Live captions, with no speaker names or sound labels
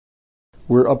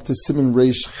We're up to Siman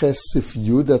Reish Ches Sif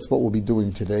Yud. That's what we'll be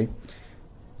doing today.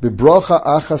 Bebracha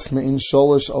achas mein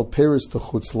sholosh al peris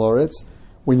techutz laretz.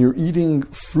 When you're eating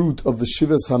fruit of the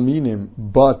Shivas Haminim,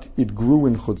 but it grew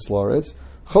in chutz laretz,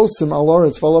 chosim al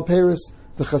laretz vala peris.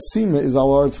 The chasima is al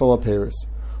laretz vala peris.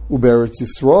 Uberetz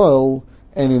Yisrael,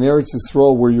 and in Eretz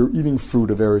Yisrael, where you're eating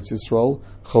fruit of Eretz Yisrael,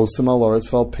 chosim al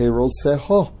laretz val peros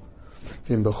seha.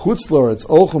 V'im bechutz laretz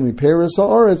ochel mi peris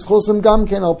haaretz chosim gam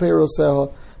ken al peros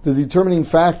seha. The determining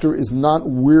factor is not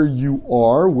where you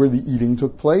are, where the eating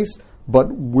took place,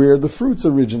 but where the fruits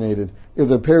originated. If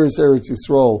they're Peres Eretz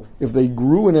Yisrael, if they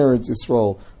grew in Eretz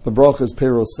Yisrael, the bracha is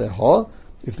Peros Seha.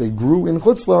 If they grew in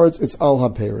Chutz La'aretz, it's Al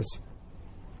HaPeres.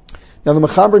 Now the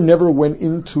Mechaber never went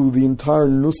into the entire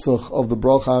nusach of the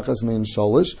bracha achas mein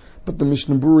shalish, but the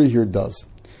Mishnah Berurah here does.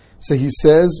 So he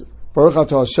says, Baruch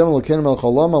atah Hashem Elokeinu melech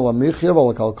haolam al hamichya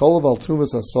v'al hakalkala v'al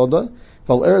tnuvas hasoda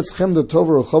v'al eretz chemda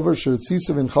tova rechover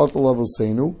sheretzisav in chalta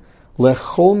lavoseinu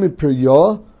lechol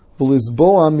mipirya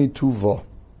v'lizboa mituva.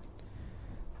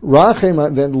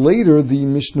 Then later the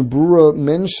Mishnah Berurah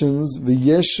mentions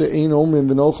v'yesh she'ein omrim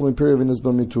v'nochel mipirya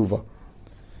v'nizboa mituva.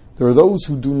 There are those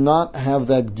who do not have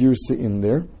that girsa in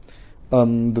there.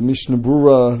 The Mishnah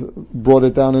Berurah brought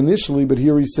it down initially, but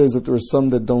here he says that there are some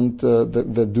that don't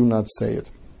that do not say it.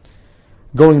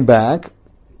 Going back,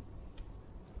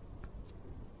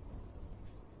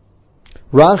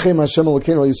 Rachem Hashem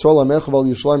Elokeinu al Yisrael Amecha v'al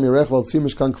Yerushalayim Yirech v'al Tzim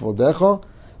Mishkan Kvodecha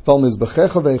v'al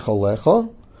Mizbechecha v'Eichalecha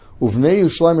uvnei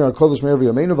Yerushalayim Yir HaKodesh Me'er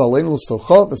v'Yameinu v'aleinu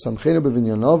l'socha v'samcheinu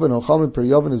b'vinyonav v'nochal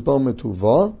mipiryav v'nizbal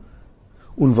metuva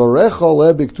unvarecha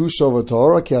le b'ktusha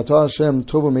v'tahara ki atah Hashem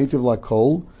tov v'meitiv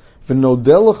lakol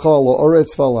v'nodelecha al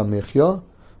ha'oretz v'al hamichya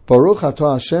baruch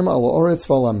atah Hashem al ha'oretz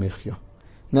v'al hamichya.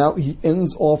 Now he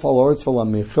ends off al ha'oretz v'al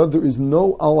hamichya. There is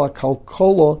no al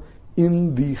ha'kalkola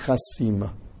in the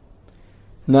chasima.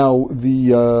 Now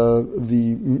the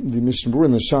Mishnah Berurah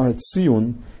in the Shar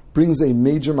Tziyun brings a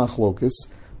major machlokus.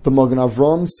 The Magen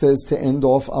Avram says to end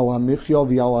off al hamichya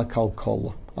v'al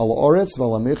hakalkola, al ha'oretz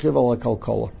v'al hamichya v'al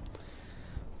hakalkola.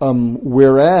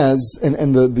 Whereas,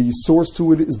 and the source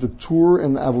to it is the Tur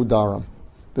and the Avudaram,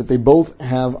 that they both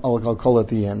have al hakalkola at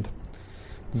the end.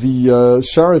 The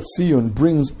Shar Tziyun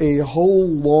brings a whole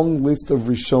long list of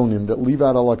Rishonim that leave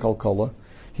out al hakalkola.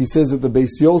 He says that the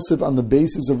Beis Yosef, on the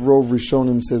basis of Rov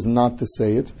Rishonim, says not to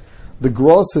say it. The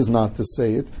Gra says not to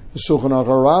say it. The Shulchan Aruch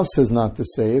Harav says not to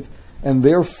say it. And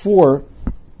therefore,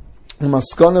 the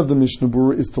maskan of the Mishnah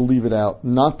Berurah is to leave it out,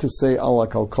 not to say al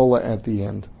hakalkola at the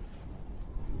end.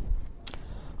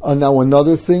 Now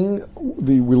another thing,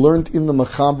 we learned in the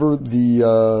Mechaber the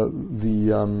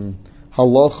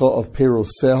halacha of Peros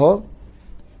Seha,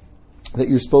 that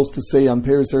you're supposed to say on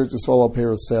Peros Eretz Yisrael al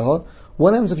Peros Seha.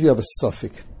 What happens if you have a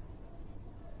suffix?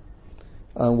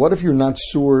 What if you're not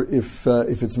sure if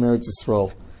it's Meretz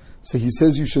Yisrael? So he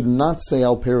says you should not say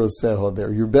al Peros Seha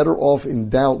there. You're better off in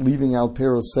doubt leaving al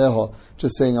Peros Seha,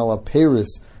 just saying al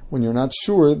Peres when you're not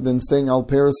sure, than saying al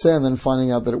Peros Seha and then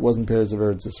finding out that it wasn't Peres of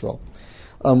Eretz Yisrael.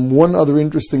 One other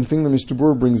interesting thing the Mishnah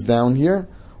Berurah brings down here: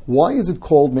 why is it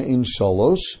called Me'in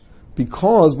Shalosh?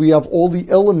 Because we have all the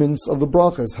elements of the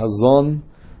brachas: Hazon,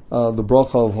 the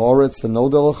bracha of Haaretz, the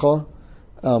Nodelecha.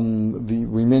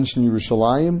 We mentioned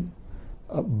Yerushalayim,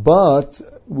 but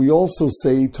we also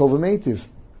say Tova Meitiv.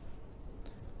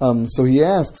 So he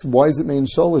asks, why is it Mein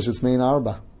Sholish? It's Mein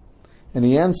Arba. And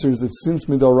he answers that since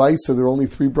Midoraisa there are only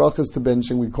 3 brachas to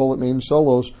benching, we call it Mein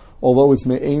Sholosh, although it's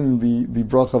Mein the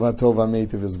bracha of HaTova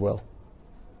Meitiv as well.